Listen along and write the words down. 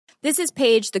This is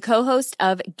Paige, the co-host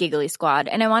of Giggly Squad,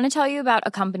 and I want to tell you about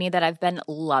a company that I've been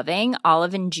loving,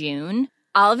 Olive & June.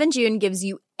 Olive & June gives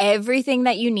you everything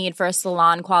that you need for a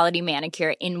salon-quality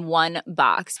manicure in one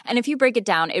box. And if you break it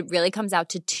down, it really comes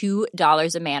out to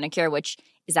 $2 a manicure, which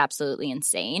is absolutely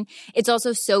insane. It's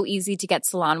also so easy to get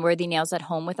salon-worthy nails at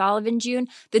home with Olive & June.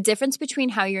 The difference between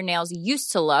how your nails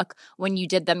used to look when you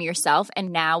did them yourself and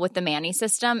now with the Mani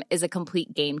system is a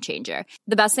complete game changer.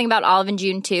 The best thing about Olive &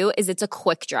 June, too, is it's a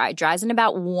quick dry. Dries in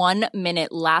about 1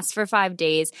 minute, lasts for 5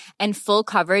 days, and full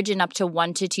coverage in up to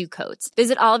 1 to 2 coats.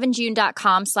 Visit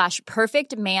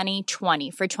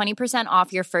oliveandjune.com/perfectmani20 for 20%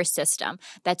 off your first system.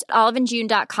 That's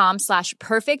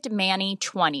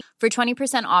oliveandjune.com/perfectmani20 for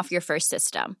 20% off your first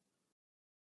system.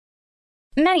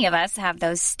 Many of us have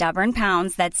those stubborn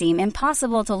pounds that seem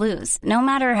impossible to lose, no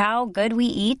matter how good we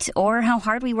eat or how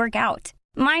hard we work out.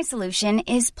 My solution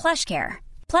is PlushCare.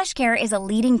 PlushCare is a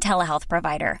leading telehealth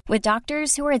provider with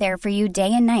doctors who are there for you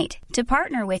day and night to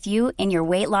partner with you in your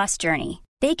weight loss journey.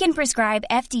 They can prescribe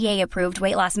FDA-approved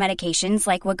weight loss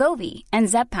medications like Wegovy and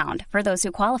Zepbound for those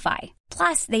who qualify.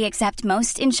 Plus, they accept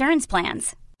most insurance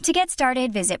plans. To get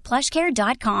started, visit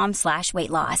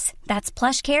plushcare.com/weightloss. That's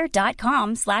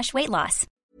plushcare.com/weightloss.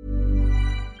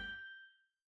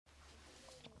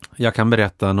 Jag kan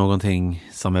berätta någonting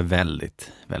som är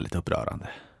väldigt, väldigt upprörande.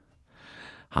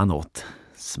 Han åt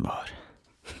smör.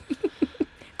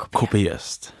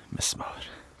 Kopiöst med smör.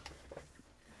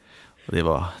 Och det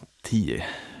var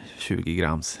 10-20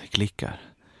 grams klickar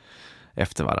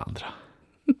efter varandra.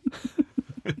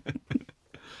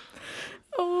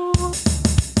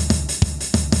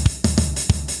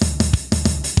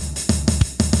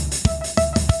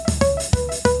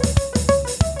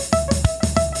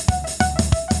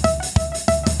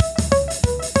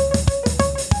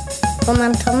 Får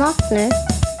man ta mat nu?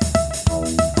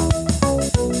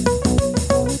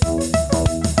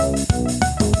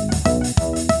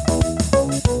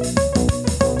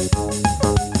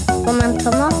 Får man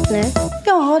ta mat nu?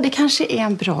 Ja, det kanske är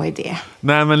en bra idé.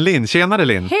 Nej men Linn, tjenare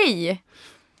Linn. Hej!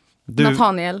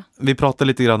 Nathaniel. Vi pratar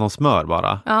lite grann om smör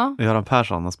bara. Ja. Göran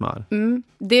Persson och smör.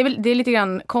 Det är lite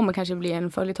grann, kommer kanske bli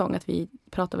en följetong att vi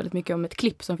pratar väldigt mycket om ett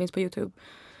klipp som finns på YouTube.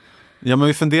 Ja, men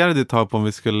vi funderade ett tag på om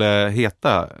vi skulle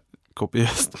heta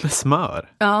Kopiöst med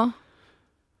smör. Ja,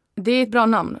 det är ett bra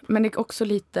namn, men det är också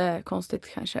lite konstigt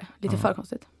kanske. Lite för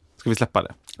konstigt. Ska vi släppa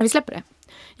det? Vi släpper det.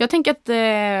 Jag tänker att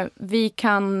vi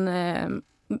kan...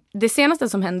 det senaste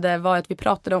som hände var att vi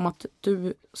pratade om att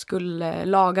du skulle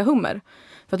laga hummer.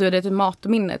 För att du hade ett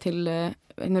matminne till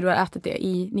när du har ätit det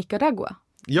i Nicaragua.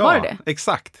 Ja, var det?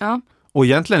 Exakt. Ja. Och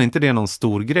egentligen är inte det någon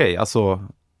stor grej. Alltså,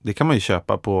 det kan man ju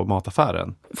köpa på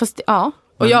mataffären. Fast, ja.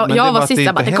 Och Men jag var det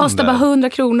sista bara, det kostar bara händer. 100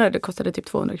 kronor. Det kostade typ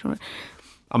 200 kronor.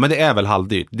 Ja, men det är väl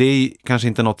halvdyrt. Det är kanske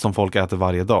inte något som folk äter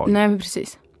varje dag. Nej, men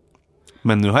precis.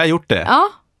 Men nu har jag gjort det. Ja,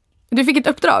 du fick ett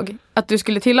uppdrag att du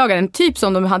skulle tillaga en typ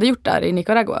som de hade gjort där i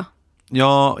Nicaragua.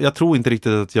 Ja, jag tror inte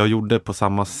riktigt att jag gjorde på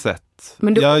samma sätt.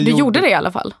 Men du gjorde det i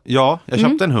alla fall. Ja, jag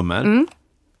köpte en hummer.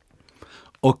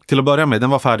 Och till att börja med, den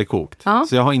var färdigkokt. Ja.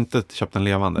 Så jag har inte köpt den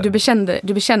levande. Du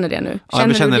bekänner det nu. Ja, jag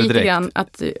bekänner det lite direkt. grann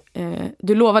att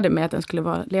du lovade mig att den skulle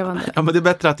vara levande? Ja, men det är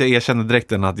bättre att jag erkänner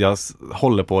direkt än att jag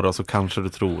håller på det och så kanske du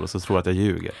tror och så tror att jag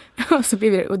ljuger. Så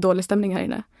blir det dålig stämning här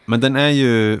inne. Men den är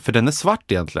ju, för den är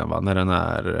svart egentligen va, när den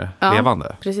är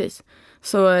levande. Precis.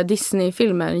 Så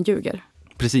Disney-filmen ljuger.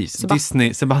 Precis,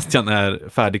 Sebastian är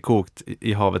färdigkokt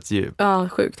i havets djup. Ja,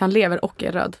 sjukt. Han lever och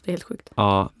är röd. Det är helt sjukt.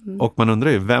 Ja, och man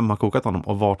undrar ju vem har kokat honom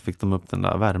och vart fick de upp den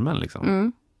där värmen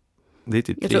liksom. Det är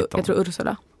typ Triton. Jag tror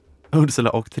Ursula. Ursula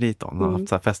och Triton har haft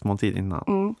så här festmåltid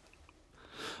innan.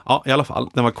 Ja, i alla fall,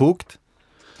 den var kokt.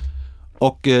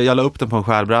 Och jag la upp den på en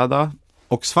skärbräda.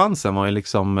 Och svansen var ju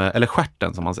liksom, eller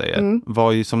stjärten som man säger,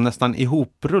 var ju som nästan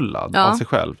ihoprullad av sig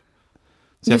själv.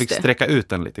 Så jag fick sträcka ut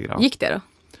den lite grann. Gick det då?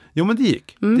 Jo, men det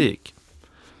gick. Det gick.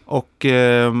 Och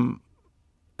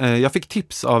jag fick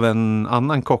tips av en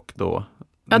annan kock då.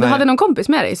 Ja, du hade någon kompis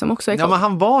med dig som också är kock. Ja, men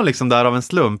han var liksom där av en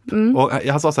slump. Och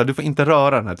jag sa så här, du får inte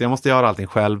röra den här. Jag måste göra allting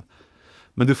själv.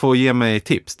 Men du får ge mig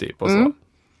tips typ och så.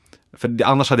 För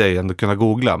annars hade jag ju ändå kunnat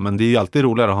googla. Men det är ju alltid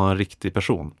roligare att ha en riktig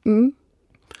person.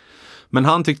 Men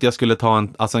han tyckte jag skulle ta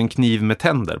en kniv med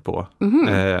tänder på.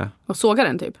 Och såga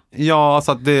den typ? Ja,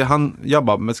 alltså att jag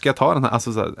bara, men ska jag ta den här,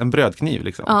 alltså så här, en brödkniv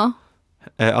liksom? Ja.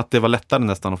 Att det var lättare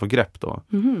nästan att få grepp då.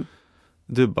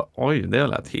 Du bara, oj, det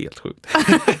lät helt sjukt.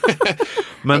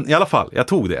 Men i alla fall, jag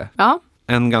tog det. Ja.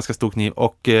 En ganska stor kniv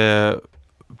och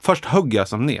först högg jag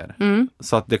som ner.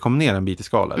 Så att det kom ner en bit i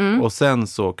skalet. Och sen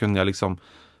så kunde jag liksom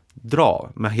dra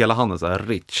med hela handen så här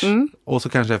rich. Och så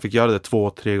kanske jag fick göra det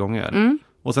 2-3 gånger.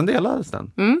 Och sen delades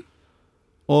den.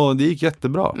 Och det gick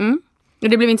jättebra.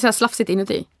 Det blev inte så här slafsigt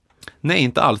inuti? Nej,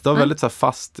 inte alls. Det var väldigt så här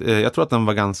fast. Jag tror att den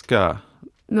var ganska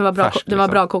det var bra, färsk, det var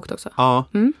liksom. bra kokt också. Ja.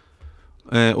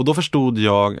 Och då förstod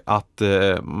jag att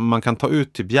man kan ta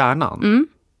ut typ hjärnan.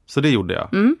 Så det gjorde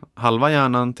jag. Halva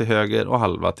hjärnan till höger och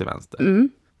halva till vänster.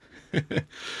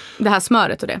 Det här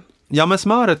smöret och det. Ja, men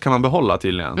smöret kan man behålla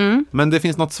tydligen. Men det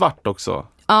finns något svart också.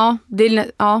 Ja,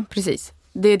 ja, precis.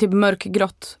 Det är typ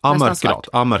mörkgrått. Ja, nästan mörkgrått. svart.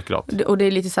 Ja, mörkgrått. Och det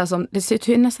är lite så här som, det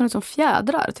ser nästan ut som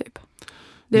fjädrar typ.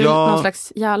 Det är Ja. någon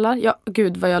slags gälar. Ja,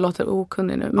 gud vad jag låter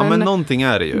okunnig nu. Men någonting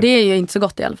är det ju. Det är ju inte så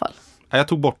gott i alla fall. Jag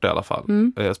tog bort det i alla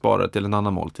fall. Jag sparade till en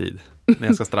annan måltid när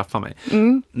jag ska straffa mig.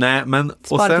 Nej, men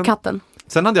Spara till katten.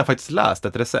 Sen hade jag faktiskt läst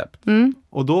ett recept.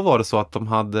 Och då var det så att de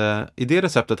hade, i det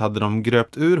receptet hade de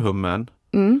gröpt ur hummern.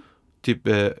 Typ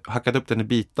hackat upp den i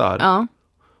bitar. Ja.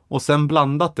 Och sen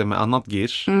blandat det med annat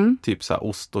gish. Typ så här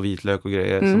ost och vitlök och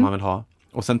grejer som man vill ha.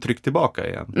 Och sen tryckt tillbaka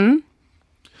igen.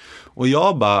 Och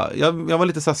jag var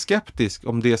lite så här skeptisk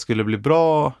om det skulle bli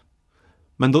bra.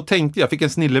 Men då tänkte jag fick en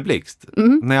snilleblixt.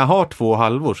 När jag har 2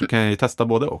 halvor så kan jag ju testa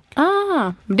både och.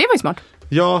 Det var ju smart.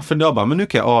 Ja, för jag bara, men nu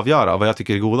kan jag avgöra vad jag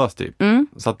tycker är godast typ.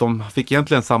 Så att de fick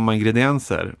egentligen samma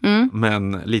ingredienser.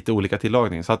 Men lite olika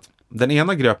tillagning. Så att den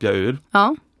ena gröp jag ur.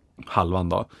 Ja. Halvan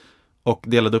då. Och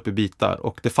delade upp i bitar.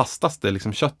 Och det fastaste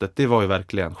liksom köttet, det var ju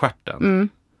verkligen stjärten.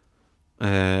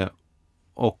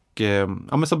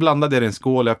 Ja, men så blandade jag det i en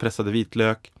skål. Jag pressade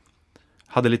vitlök.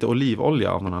 Hade lite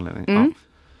olivolja av någon anledning. Ja.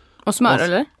 Och smör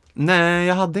eller? Nej,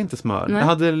 jag hade inte smör. Nej. Jag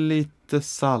hade lite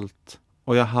salt.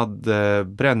 Och jag hade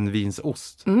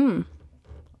brännvinsost.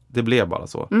 Det blev bara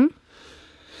så.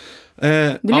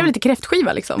 Det blev lite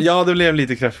kräftskiva liksom. Ja, det blev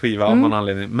lite kräftskiva av någon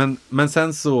anledning. Men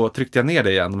sen så tryckte jag ner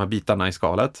det igen, de här bitarna i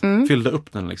skalet. Fyllde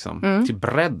upp den liksom till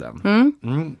bredden.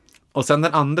 Och sen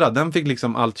den andra, den fick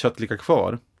liksom allt kött ligga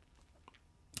kvar.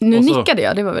 Nu och så, nickade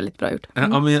jag, det var väldigt bra gjort.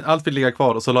 Ja, men allt fick ligga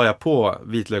kvar och så la jag på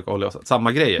vitlök och olja och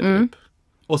samma grejer typ.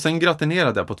 Och sen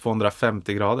gratinerade jag på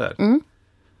 250 grader.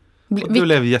 Och det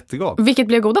blev jättegott. Vilket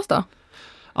blev godast då?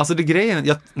 Alltså det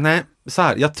grejen,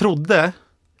 jag trodde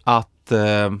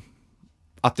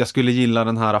att jag skulle gilla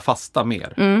den här fasta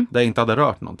mer. Där jag inte hade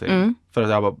rört någonting. För att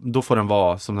jag bara, då får den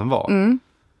vara som den var.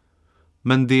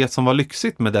 Men det som var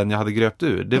lyxigt med den jag hade gröpt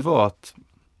ur, det var att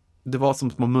det var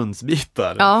som små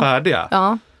munsbitar färdiga.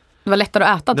 Ja, det var lättare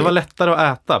att äta. Det var lättare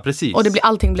att äta, precis. Och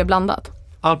allting blev blandat.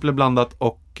 Allt blev blandat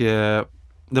och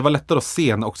det var lättare att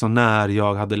se också när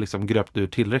jag hade liksom gröpt ur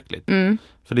tillräckligt.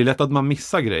 För det är lätt att man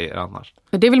missar grejer annars.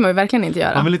 Det vill man ju verkligen inte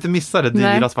göra. Man vill inte missa det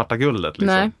dyra svarta guldet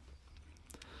liksom. Nej.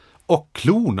 Och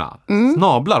klorna.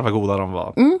 Snablar vad goda de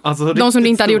var. Alltså, de som du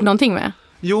inte hade gjort någonting med.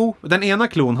 Jo, den ena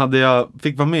klon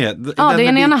fick vara med. Ja,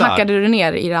 den ena hackade du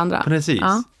ner i det andra. Precis.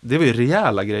 Ja. Det var ju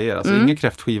rejäla grejer. Alltså inga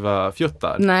kräftskiva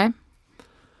fjuttar. Nej.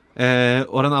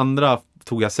 Och den andra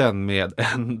tog jag sen med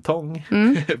en tång.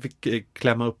 Fick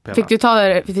klämma upp hela.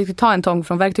 Fick du ta en tång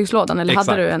från verktygslådan? Eller Exakt.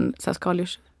 hade du en så här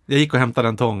skaldjurs? Jag gick och hämtade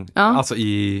en tång. Alltså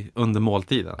under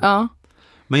måltiden. Ja.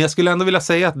 Men jag skulle ändå vilja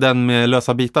säga att den med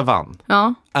lösa bitar vann.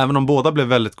 Ja. Även om båda blev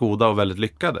väldigt goda och väldigt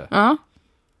lyckade. Ja.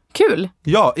 Kul!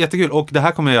 Ja, jättekul. Och det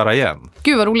här kommer jag göra igen.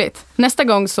 Gud vad roligt. Nästa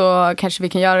gång så kanske vi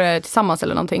kan göra det tillsammans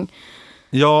eller någonting.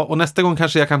 Ja, och nästa gång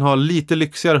kanske jag kan ha lite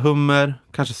lyxigare hummer.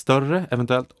 Kanske större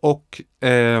eventuellt. Och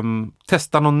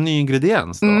testa någon ny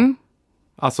ingrediens då.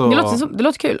 Alltså, det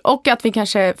låter kul. Och att vi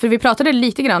kanske, för vi pratade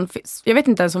lite grann, jag vet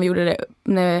inte ens om vi gjorde det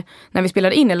när vi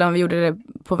spelade in eller om vi gjorde det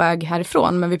på väg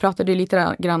härifrån. Men vi pratade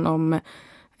lite grann om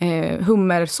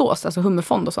hummersås, alltså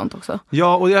hummerfond och sånt också.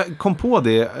 Ja, och jag kom på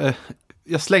det.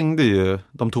 Jag slängde ju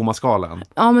de tomma skalen.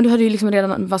 Ja, men du hade ju liksom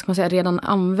redan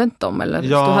använt dem. Eller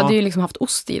du hade ju liksom haft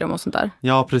ost i dem och sånt där.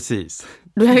 Ja, precis.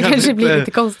 Det hade kanske blivit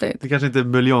lite konstigt. Det kanske inte är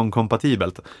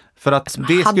buljongkompatibelt. För att alltså,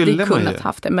 det skulle man ju. Hade kunnat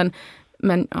haft det,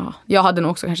 men ja, jag hade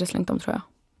nog också kanske slängt dem tror jag.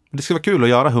 Det ska vara kul att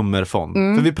göra hummerfond.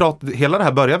 För hela det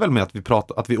här börjar väl med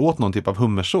att vi åt någon typ av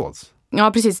hummersås.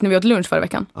 Ja, precis. När vi åt lunch förra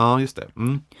veckan. Ja, just det.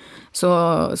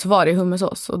 Så var det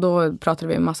hummersås. Och då pratade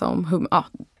vi en massa om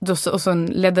och så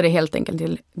ledde det helt enkelt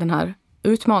till den här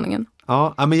utmaningen.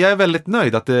 Ja, men jag är väldigt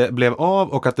nöjd att det blev av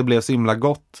och att det blev så himla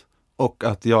gott. Och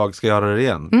att jag ska göra det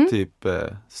igen. Typ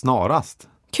snarast.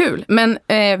 Kul. Men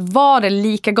var det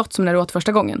lika gott som när du åt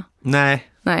första gången? Nej.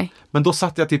 Men då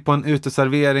satt jag typ på en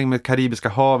uteservering med Karibiska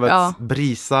havets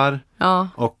brisar. Ja,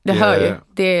 och, det hör ju.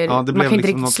 Det man kan blev inte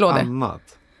liksom riktigt slå annat.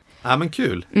 Det. Ja, men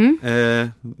kul.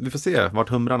 Vi får se vart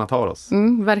humrarna tar oss.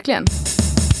 Verkligen.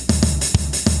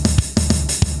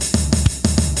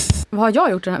 Vad har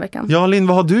jag gjort den här veckan? Ja, Linn,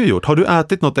 vad har du gjort? Har du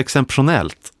ätit något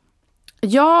exceptionellt?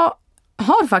 Jag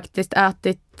har faktiskt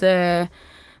ätit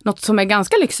något som är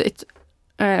ganska lyxigt.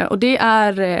 Och det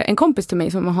är en kompis till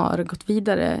mig som har gått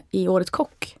vidare i Årets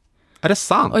kock. Är det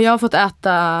sant? Och jag har fått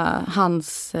äta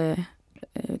hans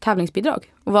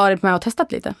tävlingsbidrag och varit med och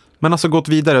testat lite. Men alltså gått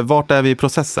vidare, vart är vi i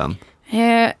processen?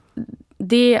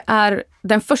 Det är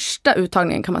den första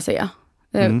uttagningen kan man säga.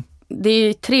 Det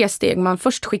är 3 steg.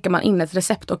 Först skickar man in ett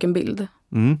recept och en bild.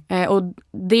 Och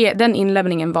den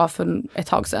inlämningen var för ett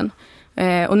tag sedan.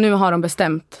 Och nu har de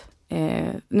bestämt,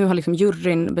 nu har liksom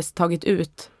juryn tagit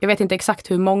ut, jag vet inte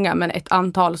exakt hur många, men ett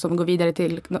antal som går vidare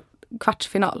till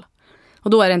kvartsfinal. Och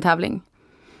då är det en tävling.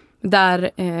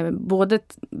 Där både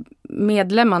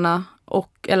medlemmarna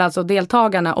eller alltså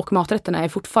deltagarna och maträtterna är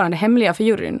fortfarande hemliga för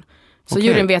juryn. Så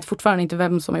juryn vet fortfarande inte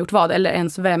vem som har gjort vad eller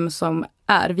ens vem som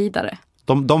är vidare.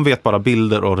 De vet bara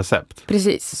bilder och recept.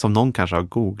 Precis. Som någon kanske har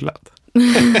googlat.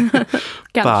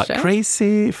 Kanske.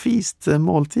 Crazy feast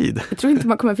måltid. Jag tror inte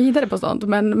man kommer vidare på sånt,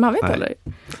 men man vet aldrig.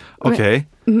 Okej.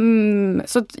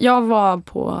 Så att jag var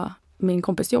på min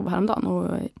kompis jobb häromdagen och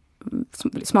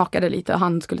smakade lite. Och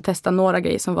han skulle testa några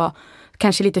grejer som var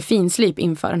kanske lite finslip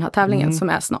inför den här tävlingen som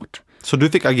är snart. Så du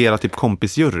fick agera typ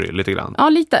kompisjury lite grann? Ja,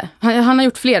 lite. Han har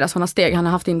gjort flera sådana steg. Han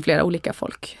har haft in flera olika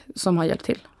folk som har hjälpt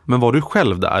till. Men var du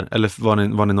själv där? Eller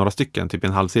var ni några stycken, typ i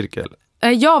en halvcirkel?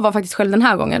 Jag var faktiskt själv den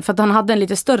här gången. För att han hade en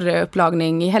lite större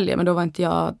upplagning i helgen. Men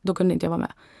då kunde inte jag vara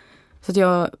med. Så att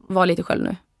jag var lite själv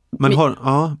nu. Men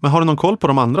har du någon koll på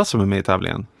de andra som är med i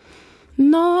tävlingen?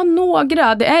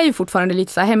 Några. Det är ju fortfarande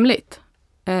lite så här hemligt.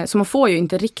 Så man får ju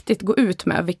inte riktigt gå ut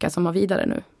med vilka som var vidare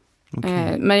nu.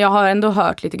 Okay. Men jag har ändå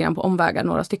hört lite grann på omvägar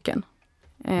några stycken.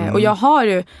 Och jag har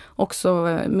ju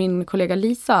också, min kollega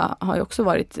Lisa har ju också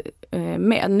varit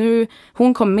med.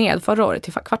 Hon kom med förra året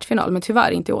till kvartsfinal, men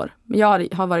tyvärr inte i år. Jag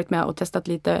har varit med och testat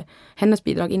lite hennes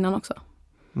bidrag innan också.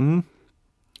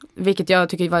 Vilket jag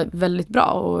tycker var väldigt bra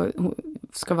och hon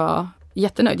ska vara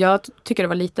jättenöjd. Jag tycker det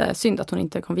var lite synd att hon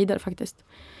inte kom vidare faktiskt.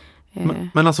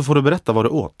 Men alltså får du berätta vad du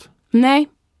åt? Nej.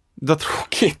 Det var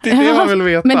tråkigt, det är det man vill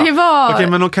veta. Men det var... Okej,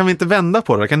 men då kan vi inte vända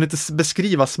på det? Kan du inte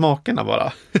beskriva smakerna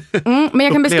bara? Men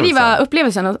jag kan beskriva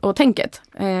upplevelsen och tänket.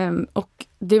 Och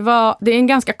det är en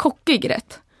ganska kockig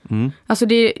rätt. Alltså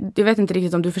jag vet inte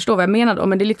riktigt om du förstår vad jag menar då,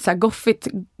 men det är lite så här goffigt.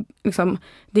 Liksom,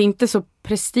 det är inte så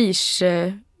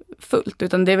prestigefullt,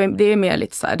 utan det är mer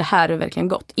lite så här, det här är verkligen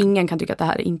gott. Ingen kan tycka att det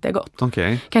här inte är gott.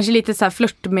 Okay. Kanske lite så här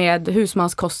flört med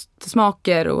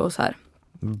husmanskostsmaker och så här.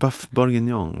 Buff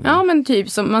bourguignon. Ja, men typ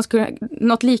som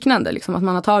något liknande liksom, att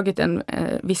man har tagit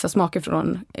vissa smaker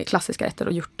från klassiska rätter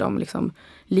och gjort dem liksom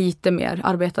lite mer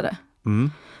arbetade.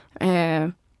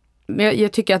 Men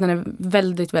jag tycker att den är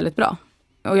väldigt, väldigt bra.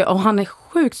 Och han är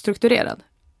sjukt strukturerad.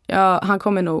 Han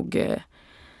kommer nog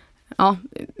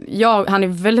han är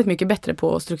väldigt mycket bättre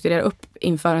på att strukturera upp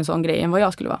inför en sån grej än vad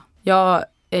jag skulle vara.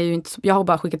 Jag har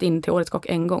bara skickat in till Årets kock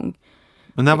en gång.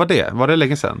 Men när var det? Var det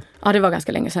länge sedan? Ja, det var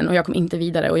ganska länge sedan och jag kom inte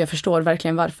vidare och jag förstår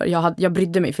verkligen varför. Jag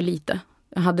brydde mig för lite.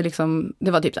 Jag hade liksom,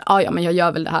 det var typ så ja men jag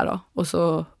gör väl det här då. Och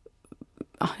så,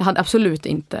 jag hade absolut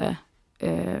inte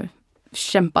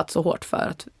kämpat så hårt för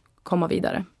att komma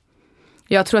vidare.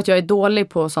 Jag tror att jag är dålig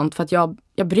på sånt för att jag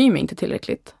bryr mig inte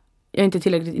tillräckligt. Jag är inte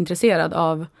tillräckligt intresserad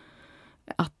av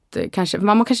att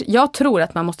jag tror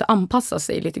att man måste anpassa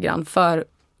sig lite grann för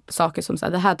saker som så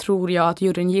här, det här tror jag att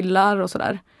juryn gillar och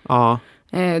sådär. Ja.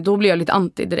 Då blir jag lite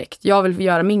anti direkt. Jag vill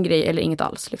göra min grej eller inget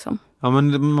alls liksom. Ja,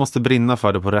 men du måste brinna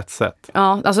för det på rätt sätt.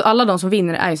 Ja, alltså alla de som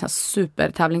vinner är ju så här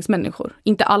supertävlingsmänniskor.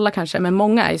 Inte alla kanske, men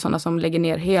många är ju sådana som lägger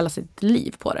ner hela sitt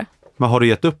liv på det. Men har du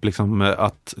gett upp liksom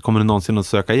att kommer du någonsin att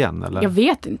söka igen eller? Jag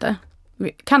vet inte.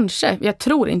 Kanske, jag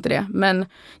tror inte det. Men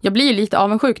jag blir lite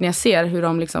avundsjuk när jag ser hur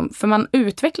de liksom, för man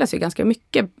utvecklas ju ganska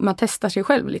mycket. Man testar sig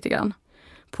själv lite grann.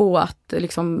 På att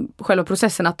liksom själva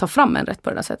processen att ta fram en rätt på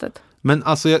det där sättet. Men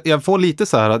alltså jag får lite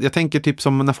så här att jag tänker typ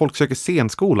som när folk söker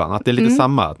scenskolan att det är lite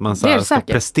samma att man så här, ska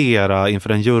prestera inför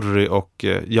en jury och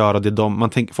göra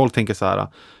det folk tänker så här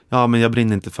ja men jag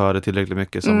brinner inte för det tillräckligt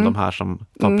mycket som de här som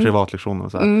tar privatlektioner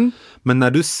och så här. Men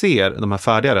när du ser de här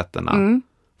färdiga rätterna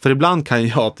för ibland kan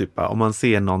jag typ om man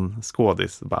ser någon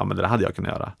skådis bara men det hade jag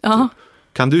kunnat göra. Typ.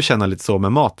 Kan du känna lite så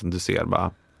med maten du ser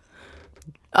bara?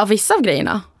 Ja, vissa av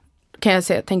grejerna kan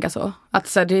jag tänka så. Att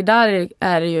så här, det där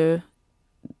är ju,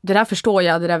 det där förstår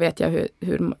jag, det där vet jag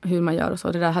hur man gör och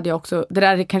så. Det där hade jag också,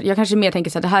 jag kanske mer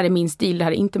tänker så här, det här är min stil, det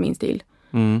här är inte min stil.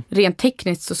 Rent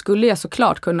tekniskt så skulle jag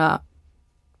såklart kunna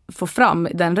få fram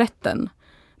den rätten.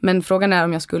 Men frågan är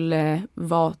om jag skulle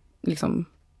vara liksom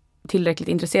tillräckligt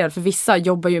intresserad. För vissa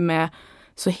jobbar ju med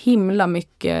så himla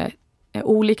mycket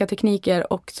olika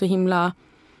tekniker och så himla,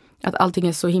 att allting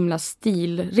är så himla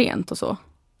stilrent och så.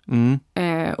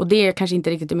 Och det är kanske inte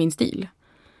riktigt min stil.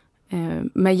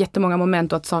 med jättemånga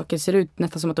moment och att saker ser ut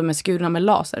nästan som att de är skurna med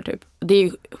laser typ. Det är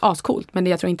ju ascoolt, men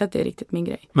jag tror inte att det är riktigt min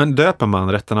grej. Men döper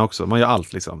man rätterna också? Man gör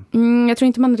allt liksom? Jag tror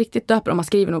inte man riktigt döper dem. Man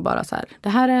skriver nog bara så här. Det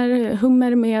här är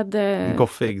hummer med...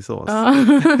 Goffig sås. Ja.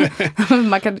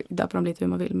 Man kan döpa dem lite hur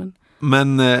man vill.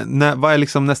 Men vad är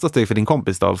liksom nästa steg för din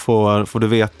kompis då? Får du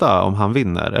veta om han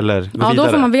vinner? Eller ja, vidare? Då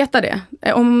får man veta det.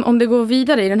 Om det går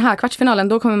vidare i den här kvartsfinalen,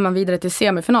 då kommer man vidare till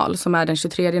semifinal som är den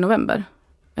 23 november.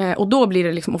 Och då blir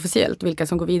det liksom officiellt vilka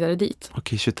som går vidare dit.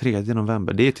 Okej, 23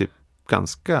 november. Det är typ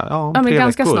ganska, men 3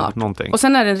 ganska veckor. Snart. Någonting. Och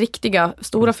sen är den riktiga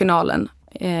stora finalen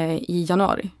i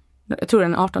januari. Jag tror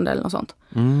den 18 eller något sånt.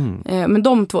 Men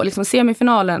de två, liksom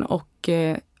semifinalen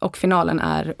och finalen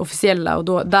är officiella.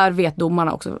 Och där vet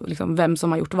domarna också liksom vem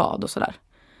som har gjort vad och sådär.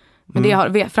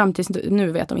 Men fram tills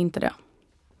nu vet de inte det.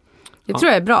 Det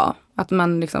tror jag är bra. Att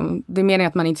man liksom, det är meningen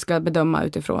att man inte ska bedöma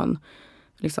utifrån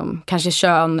liksom, kanske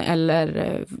kön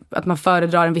eller att man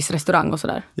föredrar en viss restaurang och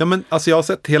sådär. Ja, men alltså jag har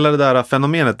sett hela det där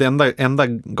fenomenet. Det enda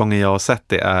gången jag har sett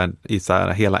det är i så här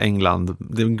hela England,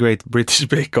 The Great British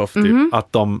Bake Off typ.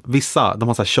 Att de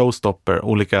har så här showstopper,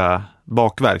 olika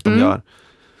bakverk de gör.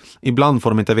 Ibland får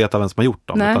de inte veta vem som har gjort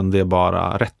dem. Nej. Utan det är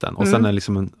bara rätten. Och sen är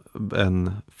liksom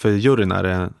för juryn är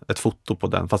det ett foto på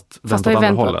den fast den på andra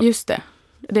hållet. Just det.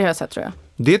 Det har jag sett, tror jag.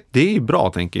 Det är ju bra,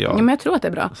 tänker jag. Ja, men jag tror att det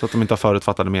är bra. Så att de inte har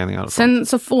förutfattade meningar. Sen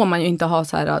så får man ju inte ha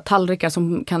så här tallrikar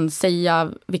som kan säga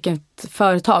vilket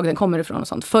företag den kommer ifrån och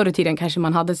sånt. Förr i tiden kanske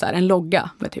man hade så här en logga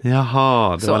med typ.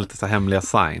 Jaha, det var lite så här hemliga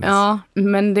signs. Ja,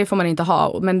 men det får man inte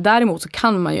ha. Men däremot så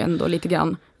kan man ju ändå lite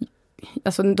grann...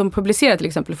 Alltså de publicerar till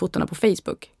exempel fotona på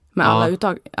Facebook med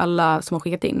alla som har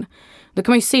skickat in. Då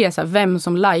kan man ju se så här vem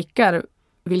som likar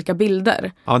vilka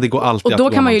bilder. Ja, det går alltid. Och då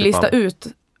kan man ju lista ut...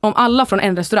 Om alla från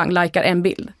en restaurang likar en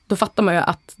bild, då fattar man ju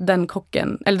att den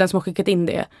kocken, eller den som har skickat in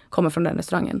det, kommer från den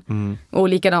restaurangen. Och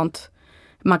likadant,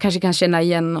 man kanske kan känna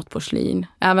igen något porslin.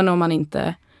 Även om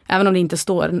det inte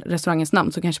står restaurangens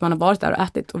namn, så kanske man har varit där och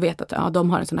ätit och vet att de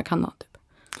har en sån här kanna. Typ.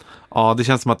 Ja, det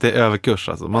känns som att det är överkurs.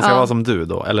 Alltså. Man ska vara som du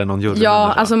då, eller någon jury.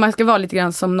 Ja, alltså man ska vara lite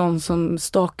grann som någon som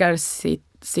stalkar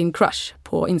sin crush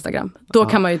på Instagram. Då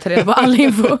kan man ju ta reda på all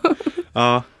info.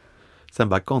 Ja. Sen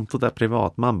bara kontot är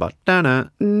privat. Man bara...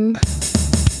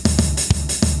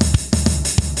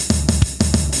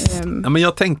 Ja, men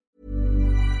jag tänkte...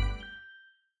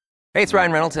 Hey, it's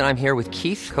Ryan Reynolds and I'm here with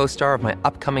Keith, co-star of my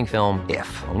upcoming film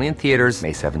If, only in theaters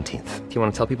May 17th. Do you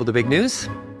want to tell people the big news?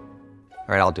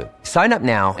 All right, I'll do it. Sign up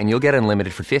now and you'll get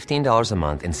unlimited for $15 a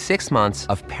month and 6 months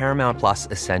of Paramount Plus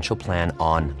Essential Plan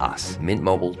on us.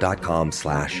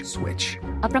 Mintmobile.com/switch.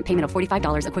 Upfront payment of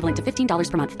 $45 equivalent to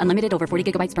 $15 per month. Unlimited over 40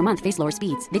 gigabytes per month. Face lower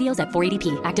speeds. Videos at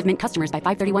 480p. Active Mint customers by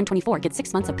 531.24 get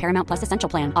 6 months of Paramount Plus Essential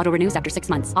Plan. Auto renews after 6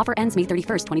 months. Offer ends May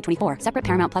 31st, 2024. Separate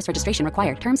Paramount Plus registration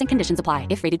required. Terms and conditions apply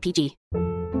if rated PG.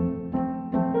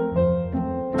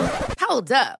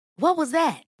 Hold up. What was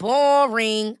that?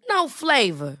 Boring. No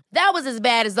flavor. That was as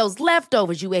bad as those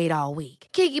leftovers you ate all week.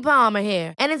 Keke Palmer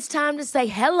here. And it's time to say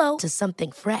hello to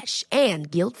something fresh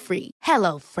and guilt-free.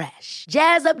 Hello Fresh.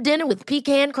 Jazz up dinner with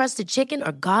pecan-crusted chicken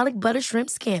or garlic butter shrimp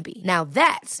scampi. Now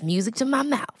that's music to my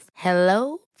mouth.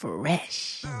 Hello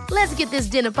Fresh. Let's get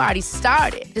this dinner party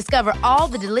started. Discover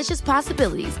all the delicious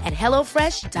possibilities at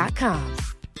hellofresh.com.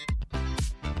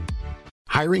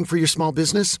 Hiring for your small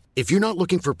business? If you're not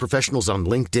looking for professionals on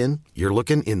LinkedIn, you're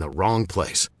looking in the wrong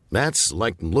place. That's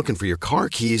like looking for your car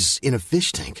keys in a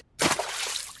fish tank.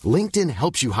 LinkedIn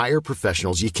helps you hire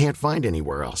professionals you can't find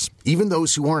anywhere else, even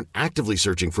those who aren't actively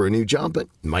searching for a new job but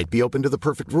might be open to the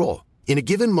perfect role. In a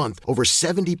given month, over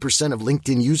 70% of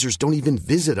LinkedIn users don't even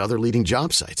visit other leading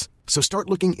job sites. So start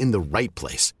looking in the right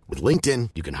place. With LinkedIn,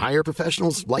 you can hire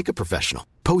professionals like a professional.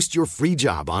 Post your free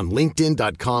job on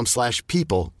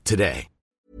linkedin.com/people today.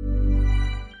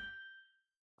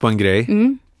 På en grej.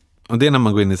 Och det är när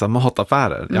man går in i så här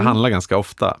mataffärer. Jag handlar ganska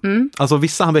ofta. Alltså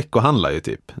vissa veckohandlar ju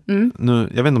typ. Nu,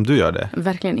 jag vet inte om du gör det.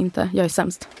 Verkligen inte. Jag är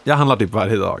sämst. Jag handlar typ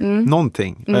varje dag.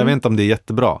 Någonting. Och jag vet inte om det är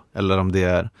jättebra. Eller om det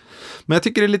är... Men jag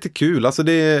tycker det är lite kul. Alltså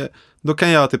då kan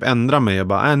jag typ ändra mig och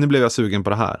bara, nu blev jag sugen på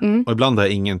det här. Och ibland har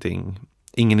jag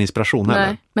ingen inspiration heller.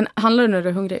 Nej. Men handlar du när du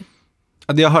är hungrig?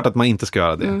 Jag har hört att man inte ska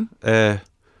göra det.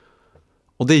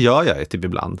 Och det gör jag typ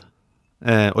ibland.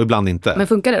 Och ibland inte. Men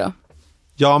funkar det då?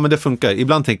 Ja, men det funkar.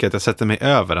 Ibland tänker jag att jag sätter mig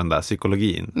över den där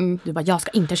psykologin. Du bara, jag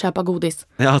ska inte köpa godis.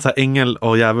 Jag har så här ängel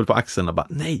och jävel på axeln och bara,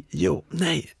 nej.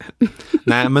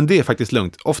 Nej, men det är faktiskt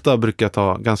lugnt. Ofta brukar jag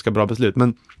ta ganska bra beslut.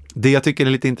 Men det jag tycker är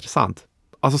lite intressant,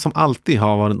 alltså som alltid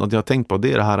har varit något jag har tänkt på,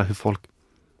 det är det här hur folk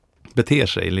beter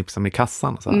sig liksom i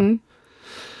kassan. Så här.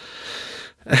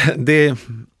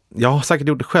 Jag har säkert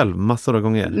gjort det själv massor av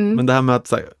gånger. Men det här med att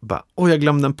säga, bara, jag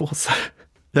glömde en påse.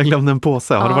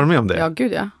 Har du varit med om det? Ja,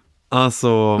 gud ja.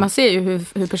 Alltså, Man ser ju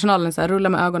hur personalen så här rullar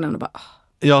med ögonen och bara...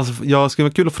 jag skulle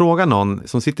vara kul att fråga någon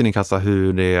som sitter i en kassa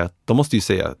hur det är. De måste ju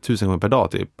säga 1000 gånger per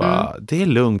dag typ. Det är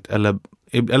lugnt.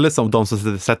 Eller som de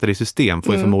som sätter det i system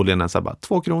får ju förmodligen en så här bara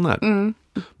 2 kronor.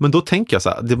 Men då tänker jag så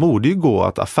här, det borde ju gå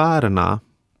att affärerna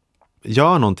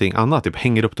gör någonting annat, typ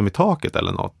hänger upp dem i taket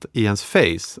eller något i ens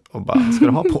face och bara, ska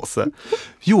du ha påse?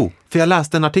 Jo, för jag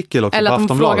läste en artikel också eller på att de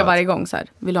Aftonbladet. frågar varje gång så här,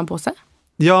 vill du ha en påse?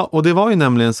 Ja, och det var ju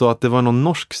nämligen så att det var någon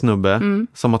norsk snubbe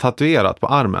som har tatuerat på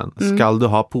armen. Skall du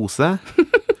ha påse?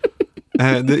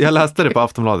 Jag läste det på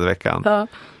Aftonbladet i veckan. Ja.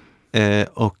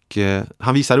 Och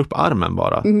han visar upp armen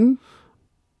bara.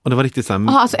 Och det var riktigt så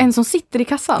här... alltså en som sitter i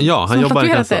kassan? Ja, han jobbar i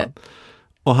kassan. Det.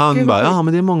 Och han Gud, bara, ja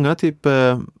men det är många typ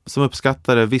som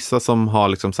uppskattar det. Vissa som har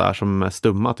liksom så här som är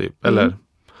stumma typ. Eller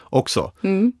också.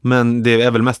 Men det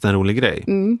är väl mest en rolig grej.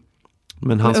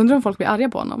 Men undrar om folk blir arga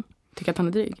på honom. Tycker att han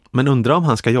är dryg. Men undrar om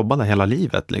han ska jobba där hela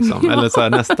livet liksom. Eller så här,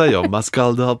 nästa jobb.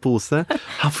 Ska du ha påse?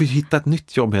 Han får ju hitta ett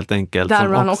nytt jobb helt enkelt. Där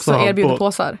han också erbjuder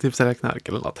påsar. Typ sälja knark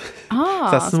eller något. Så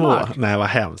här små. Smart. Nej, vad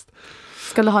hemskt.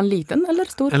 Ska du ha en liten eller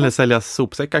stor? Eller sälja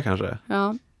sopsäckar kanske.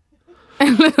 Ja.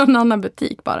 Eller en annan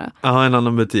butik bara. Ja, en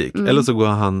annan butik. Eller så går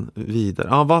han vidare.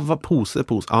 Ja, vad påse.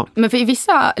 Ja. Men för i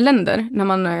vissa länder, när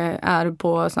man är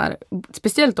på sån här,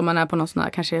 speciellt om man är på någon sån här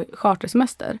kanske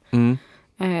chartersemester,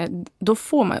 då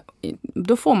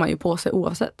får man ju påse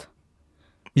oavsett.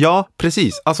 Ja,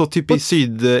 precis. Alltså typ i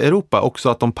Sydeuropa också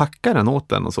att de packar den åt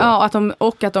den och så. Ja, att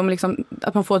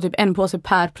man får typ en påse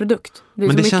per produkt. Det är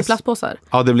så mycket plastpåsar.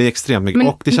 Ja, det blir extremt mycket.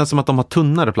 Och det känns som att de har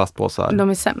tunnare plastpåsar. De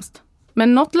är sämst.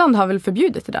 Men något land har väl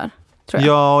förbjudit det där, tror jag.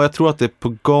 Ja, och jag tror att det är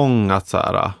på gång att så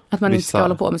här... Att man inte ska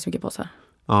hålla på med så mycket påsar.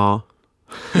 Ja.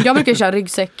 Jag brukar köra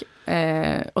ryggsäck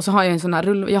och så har jag en sån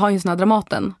här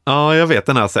Dramaten. Ja, jag vet,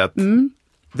 den har jag sett.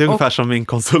 Det är ungefär som min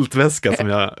konsultväska som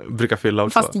jag brukar fylla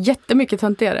också. Fast jättemycket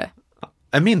töntigare.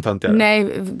 Är min töntigare?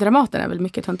 Nej, Dramaten är väl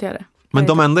mycket töntigare. Men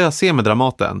de enda jag ser med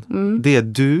Dramaten, det är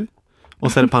du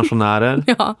och så är det pensionärer.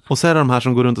 Ja. Och så är det de här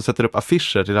som går runt och sätter upp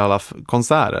affischer till alla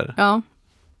konserter. Ja.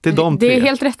 Det är de tre. Det är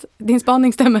helt rätt. Din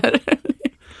spaning stämmer.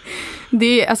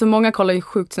 Alltså många kollar ju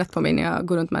sjukt snett på mig när jag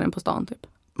går runt med den på stan typ.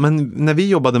 Men när vi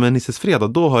jobbade med Nisses fredag,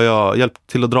 då har jag hjälpt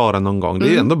till att dra den någon gång.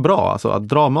 Det är ändå bra alltså, att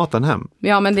dra maten hem.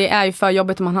 Ja, men det är ju för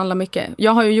jobbet om man handlar mycket.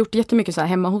 Jag har ju gjort jättemycket så här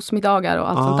hemma hos middagar och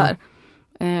allt sånt där.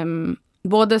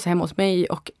 Både så hemma hos mig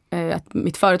och att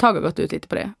mitt företag har gått ut lite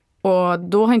på det. Och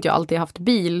då har inte jag alltid haft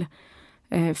bil.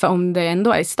 För om det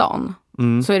ändå är i stan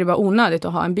så är det bara onödigt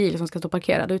att ha en bil som ska stå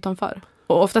parkerad utanför.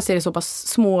 Och oftast är det så pass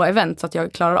små event så att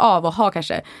jag klarar av att ha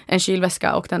kanske en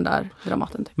kylväska och den där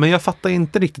Dramaten. Typ. Men jag fattar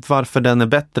inte riktigt varför den är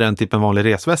bättre än typ en vanlig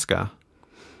resväska.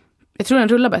 Jag tror den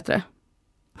rullar bättre.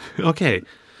 Okej.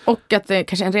 Och att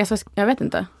kanske en resväska, jag vet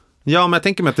inte. Ja, men jag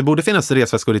tänker mig att det borde finnas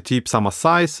resväskor i typ samma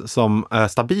size som är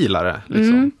stabilare.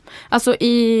 Liksom. Alltså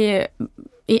i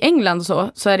England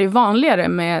så är det vanligare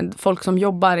med folk som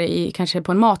jobbar kanske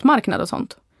på en matmarknad och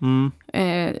sånt.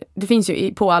 Det finns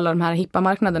ju på alla de här hippa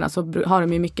marknaderna så har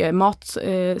de ju mycket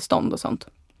matstånd och sånt.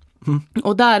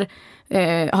 Och där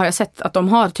har jag sett att de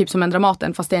har typ som en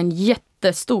Dramaten fast det är en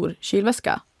jättestor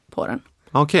kylväska på den.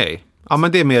 Okej. Ja,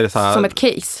 men det är mer så här... Som ett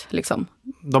case liksom.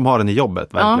 De har den i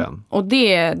jobbet, verkligen. Ja, och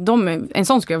en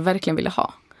sån skulle jag verkligen vilja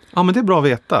ha. Ja, men det är bra att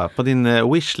veta på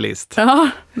din wishlist. Ja,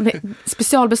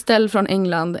 specialbeställ från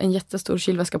England, en jättestor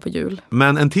kylväska på jul.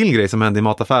 Men en till grej som händer i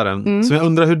mataffären, som jag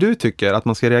undrar hur du tycker att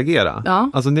man ska reagera.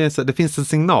 Ja. Alltså det finns en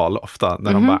signal ofta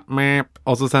när de bara, Mäp,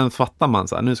 och så sen fattar man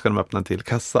så här, nu ska de öppna en till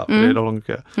kassa, för det är lång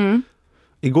kö.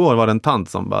 Igår var det en tant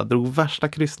som bara drog värsta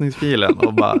kryssningsfilen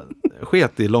och bara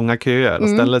sket i långa köer och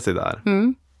ställde sig där.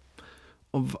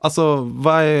 Och, alltså,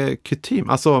 vad är kutym?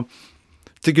 Alltså,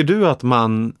 tycker du att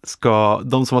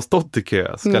de som har stått i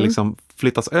kö ska liksom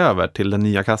flyttas över till den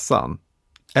nya kassan?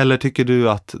 Eller tycker du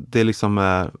att det liksom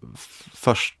är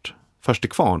först i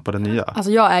kvarn på den nya?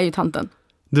 Alltså jag är ju tanten.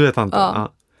 Du är tanten? Ja.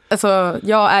 Ja. Alltså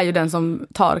jag är ju den som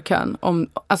tar kön.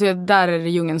 Alltså där är det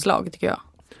djungelns lag tycker jag.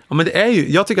 Ja, men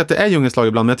jag tycker att det är djungelns lag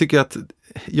ibland, men jag tycker att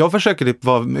jag försöker typ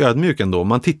vara ödmjuk ändå.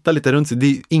 Man tittar lite runt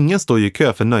sig. Ingen står ju i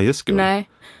kö för nöjes skull. Nej,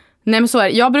 men så är det.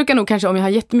 Jag brukar nog kanske, om jag har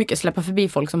jättemycket, släppa förbi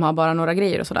folk som har bara några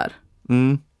grejer och sådär.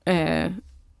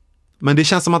 Men det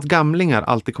känns som att gamlingar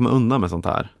alltid kommer undan med sånt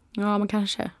här. Ja, men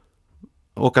kanske.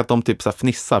 Och att de typ så här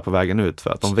fnissar på vägen ut för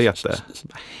att de vet det.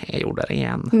 Jag gjorde det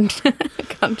igen.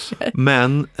 Kanske.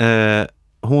 Men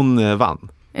hon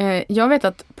vann. Jag vet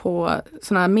att på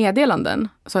såna här meddelanden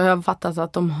så har jag fattat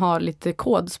att de har lite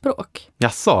kodspråk.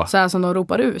 Jaså? Så här som de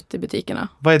ropar ut i butikerna.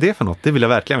 Vad är det för något? Det vill jag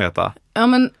verkligen veta. Ja,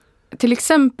 men till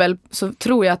exempel så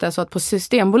tror jag att det är så att på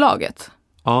Systembolaget.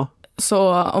 Ja.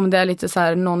 Så om det är lite så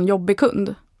här någon jobbig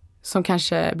kund som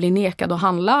kanske blir nekad att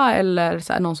handla eller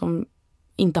så här, någon som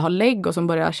inte har lägg och som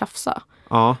börjar tjafsa.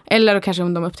 Ja. Eller kanske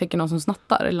om de upptäcker någon som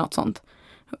snattar eller något sånt.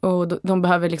 Och de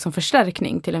behöver liksom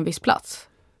förstärkning till en viss plats.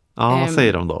 Ja, vad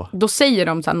säger de då? Då säger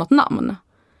de så här, något namn.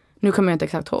 Nu kommer jag inte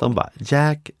exakt ihåg. De bara,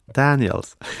 Jack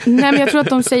Daniels. Nej, men jag tror att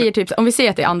de säger typ, om vi säger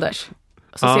att det är Anders.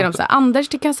 Så säger de så här, Anders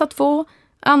till kassa 2,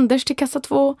 Anders till kassa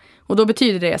 2. Och då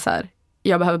betyder det så här,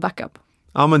 jag behöver backup.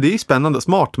 Ja, men det är spännande,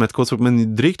 smart med ett kodspråk.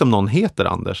 Men drygt om någon heter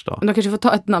Anders då. Men de kanske får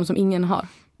ta ett namn som ingen har.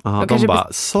 Aha, de bara,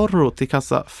 Zorro till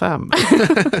kassa 5.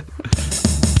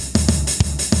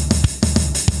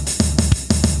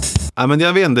 Ja, men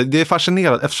jag vet inte, det är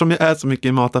fascinerande. Eftersom jag är så mycket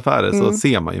i mataffärer så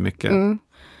ser man ju mycket.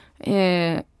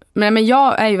 Men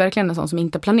jag är ju verkligen en sån som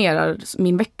inte planerar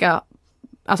min vecka.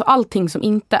 Alltså allting som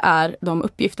inte är de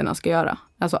uppgifterna jag ska göra.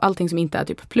 Alltså allting som inte är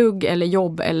typ plugg eller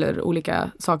jobb eller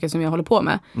olika saker som jag håller på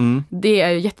med. Det är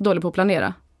jag jättedålig på att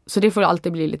planera. Så det får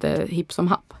alltid bli lite hipp som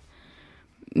happ.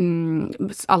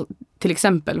 Till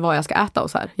exempel vad jag ska äta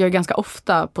och så här. Jag är ganska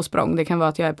ofta på språng. Det kan vara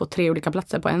att jag är på 3 olika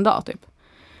platser på en dag typ.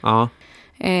 Ja.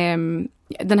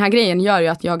 Den här grejen gör ju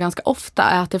att jag ganska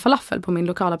ofta äter falafel på min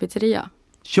lokala pizzeria.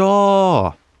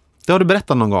 Ja, det har du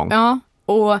berättat någon gång. Ja,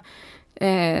 och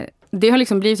det har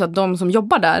liksom blivit så att de som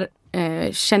jobbar där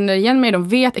känner igen mig, de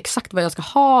vet exakt vad jag ska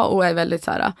ha och är väldigt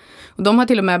så här. Och de har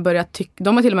till och med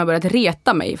börjat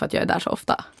reta mig för att jag är där så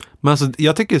ofta. Men alltså,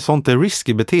 jag tycker sånt är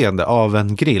risky beteende av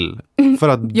en grill. För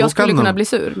att jag skulle kunna bli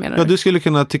sur, menar du? Ja, du skulle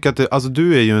kunna tycka att alltså,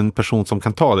 du är ju en person som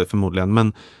kan ta det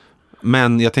förmodligen,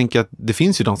 men jag tänker att det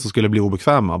finns ju de som skulle bli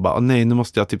obekväma och bara, nej, nu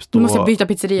måste jag typ byta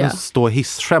pizzeria. Stå och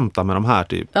hissskämta med de här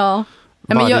typ. Ja.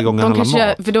 Varje gång de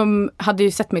kanske, för de hade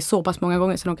ju sett mig så pass många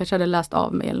gånger så de kanske hade läst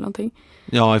av mig eller någonting.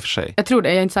 Ja, i och för sig. Jag tror det,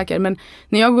 jag är inte säker. Men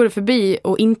när jag går förbi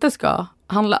och inte ska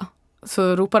handla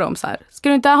så ropar de så här, ska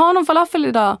du inte ha någon falafel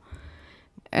idag?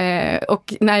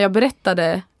 Och när jag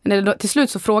berättade, till slut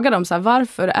så frågade de så här,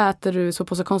 varför äter du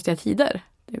på så konstiga tider?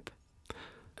 Typ.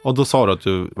 Och då sa du att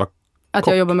du var att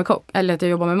jag jobbar med kock, eller att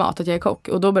jag jobbar med mat, att jag är kock.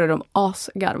 Och då började de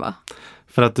asgarva.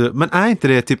 För att men är inte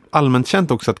det typ allmänt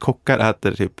känt också att kockar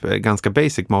äter typ ganska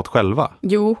basic mat själva?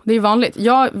 Jo, det är vanligt.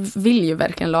 Jag vill ju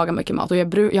verkligen laga mycket mat och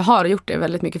jag har gjort det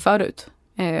väldigt mycket förut.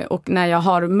 Och när jag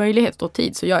har möjlighet och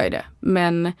tid så gör jag det.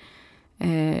 Men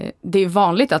det är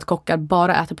vanligt att kockar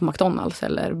bara äter på McDonalds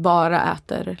eller bara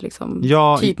äter liksom,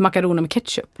 typ makaroner med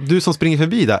ketchup. Du som springer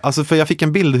förbi där, alltså för jag fick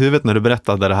en bild i huvudet när du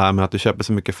berättade det här med att du köper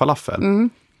så mycket falafel.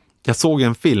 Jag såg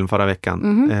en film förra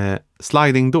veckan,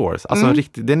 Sliding Doors, alltså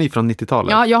den är från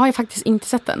 90-talet. Ja, jag har ju faktiskt inte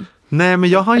sett den. Nej, men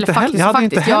jag har inte heller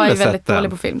sett den. Jag är väldigt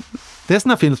dålig på film. Det är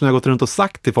såna film som jag har gått runt och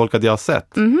sagt till folk att jag har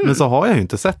sett, men så har jag ju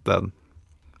inte sett den.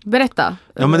 Berätta.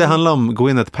 Ja, men det handlar om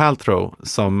Gwyneth Paltrow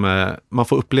som man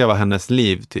får uppleva hennes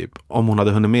liv typ, om hon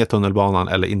hade hunnit med tunnelbanan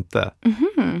eller inte.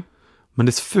 Men det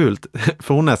är så fult,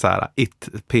 för hon är så här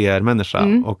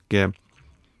PR-människa och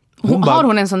har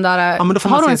hon en sån där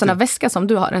har hon en sån där väska som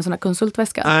du har, en sån där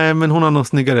konsultväska? Nej, men hon har någon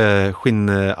snyggare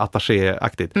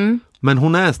skinn-attaché-aktigt. Men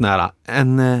hon är en sån här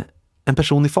en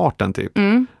person i farten typ.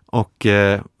 Och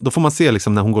då får man se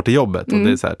liksom när hon går till jobbet och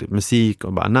det är så här typ musik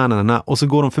och bara na. Och så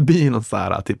går de förbi någon så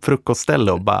här typ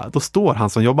frukostställe och bara, då står han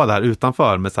som jobbar där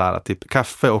utanför med så här typ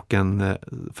kaffe och en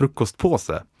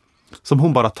frukostpåse som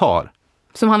hon bara tar.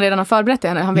 Som han redan har förberett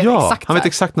henne, han vet exakt. Han vet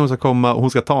exakt när hon ska komma och hon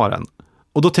ska ta den.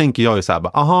 Och då tänker jag ju så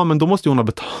här, aha, men då måste hon ha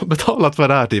betalat för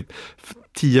det här typ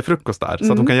 10 frukostar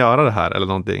så att hon kan göra det här eller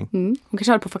någonting. Hon kan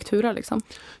köra på faktura liksom.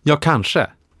 Ja, kanske.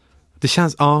 Det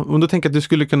känns, och då tänker jag att du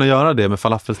skulle kunna göra det med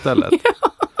falafelstället.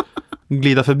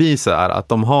 Glida förbi så här, att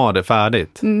de har det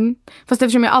färdigt. Fast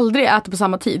eftersom jag aldrig äter på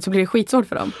samma tid så blir det skitsvårt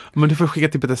för dem. Men du får skicka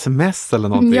typ ett sms eller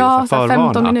någonting. Ja, så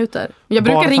 15 minuter. Jag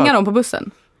brukar ringa dem på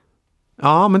bussen.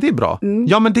 Ja, men det är bra.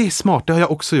 Ja, men det är smart. Det har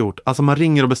jag också gjort. Alltså man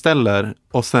ringer och beställer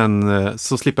och sen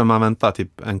så slipper man vänta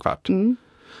typ en kvart.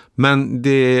 Men det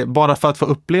är bara för att få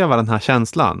uppleva den här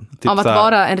känslan. Typ av att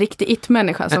vara en riktig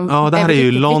it-människa. Som ja, det här är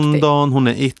ju London. Viktig. Hon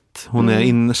är it. Hon är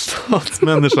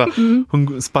innerstadsmänniska.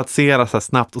 Hon spatserar så här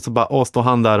snabbt och så bara står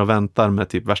han där och väntar med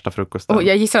typ värsta frukosten. Och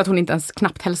jag gissar att hon inte ens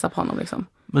knappt hälsar på honom liksom.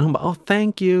 Men hon bara,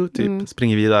 thank you. Typ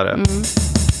springer vidare.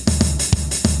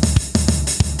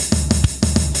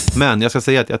 Men jag ska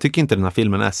säga att jag tycker inte den här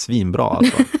filmen är svinbra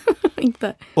alltså.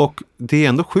 Inte. Och det är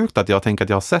ändå sjukt att jag tänker att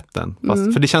jag har sett den.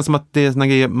 Fast, för det känns som att det är såna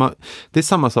grejer, det är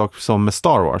samma sak som med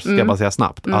Star Wars, ska jag bara säga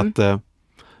snabbt. Att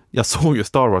jag såg ju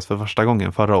Star Wars för första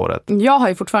gången förra året. Jag har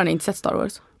ju fortfarande inte sett Star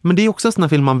Wars. Men det är också en sån här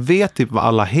film, man vet typ vad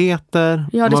alla heter.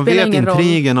 Ja, man vet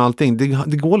intrigen och allting.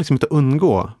 Det går liksom inte att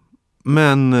undgå.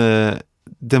 Men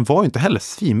den var ju inte heller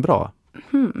svinbra.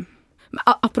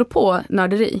 Apropå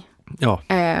nörderi. Ja.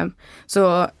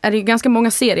 Så är det ju ganska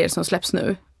många serier som släpps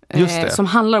nu. som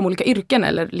handlar om olika yrken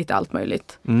eller lite allt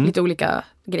möjligt. Lite olika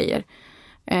grejer.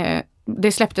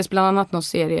 Det släpptes bland annat någon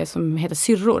serie som heter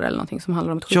Syrror eller någonting som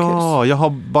handlar om ett sjukhus. Ja, jag har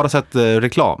bara sett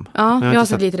reklam. Ja, jag har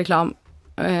sett lite reklam.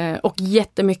 Och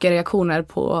jättemycket reaktioner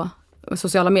på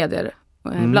sociala medier.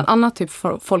 Bland annat typ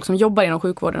folk som jobbar inom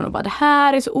sjukvården och bara, det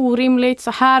här är så orimligt,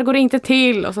 så här går det inte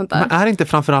till och sånt där. Men är det inte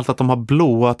framförallt att de har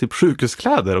blåa typ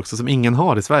sjukhuskläder också som ingen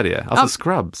har i Sverige? Alltså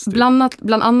scrubs. Typ.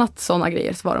 Bland annat sådana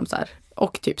grejer så var de så här.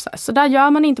 Och typ så där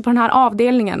gör man inte på den här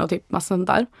avdelningen och typ massa sånt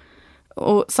där.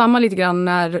 Och samma lite grann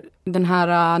när den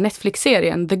här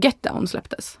Netflix-serien The Get Down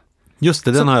släpptes. Just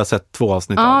det, den har jag sett 2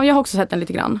 avsnitt av. Ja, jag har också sett den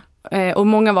lite grann. Och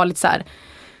många var lite så här,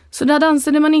 så där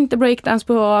dansade man inte breakdance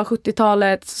på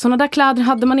 70-talet. Såna där kläder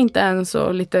hade man inte ens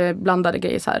och lite blandade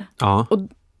grejer så här. Ja. Och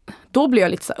då blev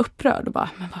jag lite så här upprörd och bara,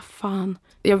 men vad fan.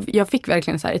 Jag fick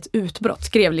verkligen så här ett utbrott.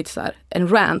 Skrev lite så här en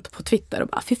rant på Twitter och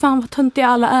bara, fy fan vad töntiga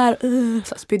alla är.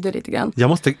 Så spydde lite grann.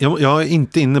 Jag är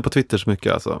inte inne på Twitter så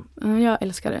mycket alltså. Jag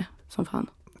älskar det som fan.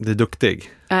 Det är duktig.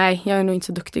 Nej, jag är nog inte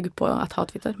så duktig på att ha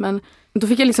Twitter. Men då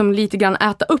fick jag liksom lite grann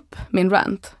äta upp min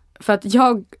rant. För att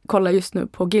jag kollar just nu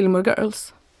på Gilmore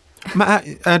Girls. Men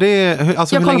är det,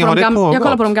 alltså hur länge har det pågått? Jag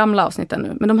kollar på de gamla avsnitten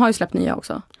nu, men de har ju släppt nya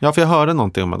också. Ja, för jag hörde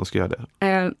någonting om att de ska göra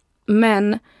det.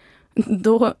 Men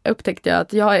då upptäckte jag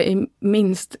att jag är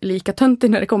minst lika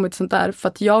töntig när det kommer till sånt där. För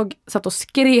att jag satt och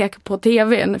skrek på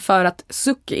tvn för att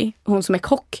Suki, hon som är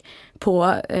kock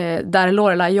på där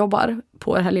Lorelai jobbar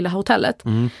på det här lilla hotellet,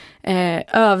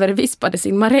 övervispade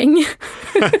sin maräng.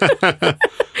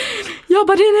 Jag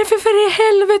bara, den är för i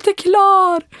helvete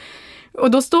klar!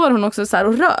 Och då står hon också så här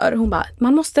och rör. Hon bara,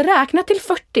 man måste räkna till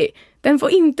 40. Den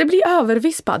får inte bli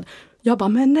övervispad. Jag bara,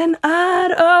 men den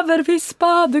är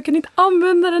övervispad. Du kan inte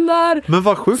använda den där. Men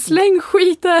vad sjukt. Släng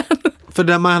skiten. För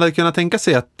det man hade kunnat tänka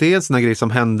sig att det är en sån här grej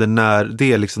som händer när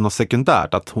det är liksom något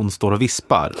sekundärt. Att hon står och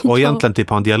vispar. Och egentligen typ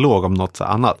har en dialog om något så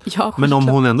annat. Ja, men om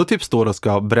hon ändå typ står och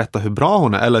ska berätta hur bra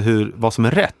hon är. Eller vad som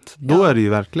är rätt. Då är det ju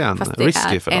verkligen risky för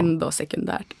dem. Fast det är ändå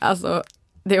sekundärt. Alltså,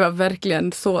 det var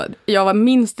verkligen så. Jag var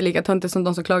minst lika töntig som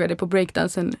de som klagade på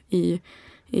breakdansen i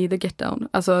The Get Down.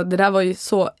 Alltså det där var ju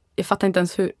så, jag fattar inte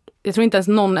ens hur, jag tror inte ens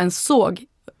någon ens såg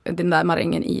den där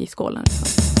marängen i skålen.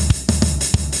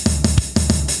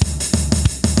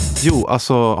 Jo,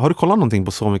 alltså har du kollat någonting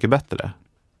på Så mycket bättre?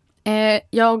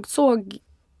 Jag såg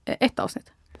ett avsnitt.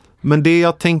 Men det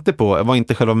jag tänkte på var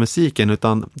inte själva musiken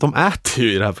utan de äter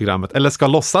ju i det här programmet. Eller ska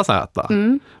låtsas äta.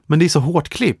 Men det är så hårt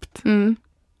klippt.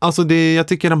 Alltså jag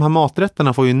tycker de här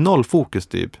maträtterna får ju noll fokus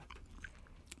typ.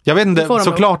 Jag vet inte,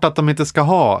 såklart att de inte ska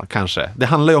ha kanske. Det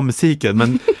handlar ju om musiken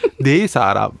men det är ju så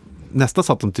här nästan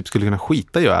så att de typ skulle kunna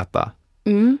skita i att äta.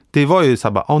 Det var ju så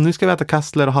här nu ska vi äta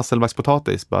kassler och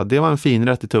hasselbackspotatis. Det var en fin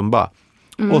rätt i Tumba.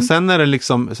 Och sen är det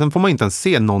liksom, sen får man inte ens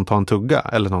se någon ta en tugga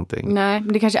eller någonting. Nej,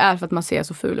 men det kanske är för att man ser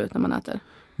så ful ut när man äter.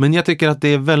 Men jag tycker att det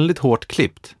är väldigt hårt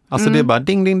klippt. Alltså det är bara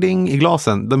ding, ding, ding i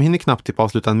glasen. De hinner knappt typ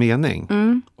avsluta en mening.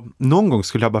 Någon gång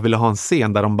skulle jag bara vilja ha en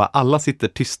scen där de bara alla sitter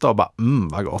tysta och bara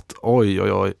vad gott. Oj,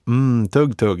 oj, oj.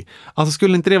 Tugg, tugg. Alltså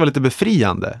skulle inte det vara lite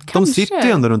befriande? Kanske. De sitter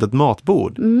ju ändå runt ett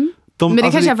matbord. Men det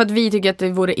kanske är för att vi tycker att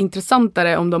det vore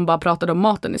intressantare om de bara pratade om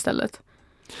maten istället.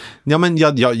 Ja, men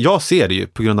jag ser det ju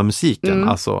på grund av musiken.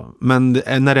 Alltså. Men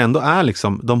när det ändå är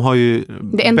liksom, de har ju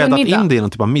bäddat in det i någon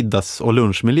typ av middags- och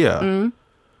lunchmiljö.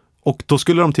 Och då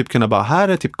skulle de typ kunna bara, här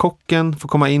är typ kocken, får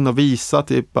komma in och visa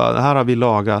typ, det här har vi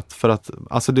lagat för att,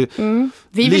 alltså det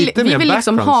vi vill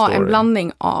liksom ha en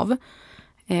blandning av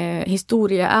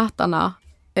historieätarna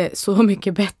Så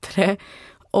mycket bättre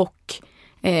och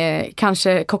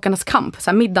kanske Kockarnas kamp, så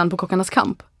här middagen på Kockarnas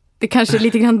kamp. Det kanske är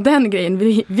lite grann den grejen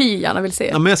vi gärna vill se.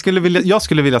 Ja, men jag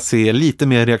skulle vilja se lite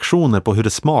mer reaktioner på hur det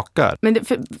smakar. Men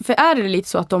för är det lite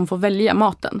så att de får välja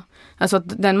maten? Alltså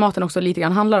att den maten också lite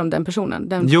grann handlar om den personen.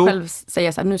 Den själv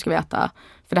säger så här, nu ska vi äta,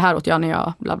 för det här åt jag när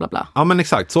jag bla bla bla. Ja men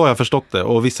exakt, så har jag förstått det.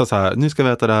 Och vissa så här, nu ska vi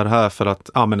äta det här för att,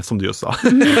 ja men som du just sa.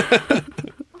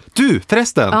 Du,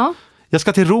 förresten. Ja. Jag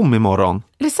ska till Rom imorgon.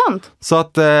 Är det sant? Så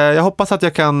att jag hoppas att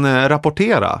jag kan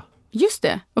rapportera. Just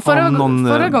det. Och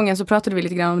förra gången så pratade vi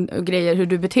lite grann om grejer hur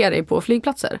du beter dig på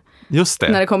flygplatser. Just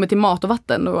det. När det kommer till mat och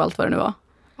vatten och allt vad det nu var.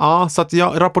 Ja, så att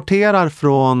jag rapporterar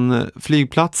från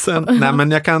flygplatsen. Nej,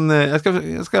 men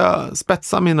jag ska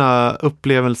spetsa mina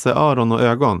upplevelser, öron och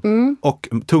ögon. Och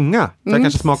tunga. Så jag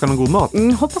kanske smakar någon god mat.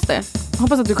 Hoppas det.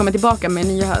 Hoppas att du kommer tillbaka med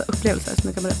nya upplevelser som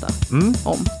du kan berätta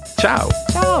om. Ciao!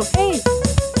 Ciao, hej!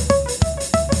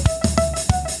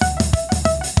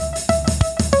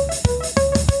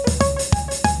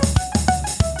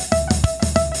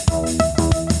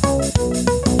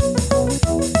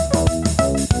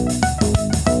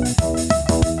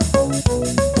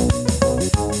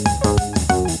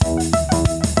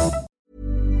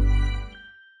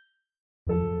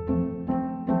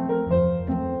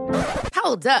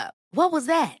 Hold up. What was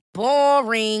that?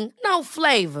 Boring. No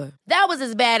flavor. That was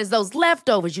as bad as those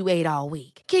leftovers you ate all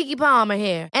week. Keke Palmer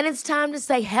here, and it's time to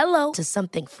say hello to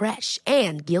something fresh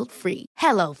and guilt-free.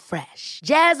 Hello Fresh.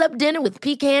 Jazz up dinner with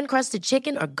pecan-crusted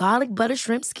chicken or garlic butter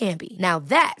shrimp scampi. Now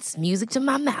that's music to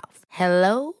my mouth.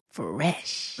 Hello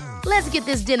Fresh. Let's get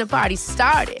this dinner party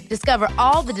started. Discover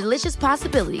all the delicious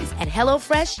possibilities at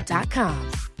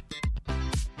hellofresh.com.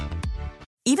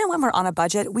 Even when we're on a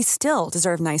budget, we still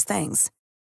deserve nice things.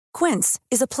 Quince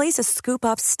is a place to scoop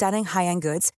up stunning high-end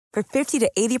goods for 50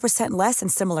 to 80% less than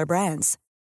similar brands.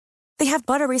 They have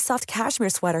buttery soft cashmere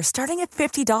sweaters starting at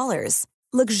 $50,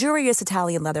 luxurious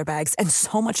Italian leather bags, and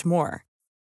so much more.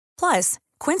 Plus,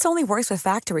 Quince only works with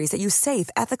factories that use safe,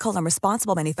 ethical, and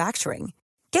responsible manufacturing.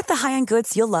 Get the high-end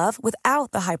goods you'll love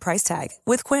without the high price tag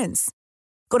with Quince.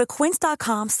 Go to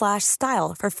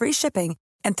quince.com/style for free shipping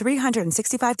and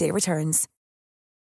 365-day returns.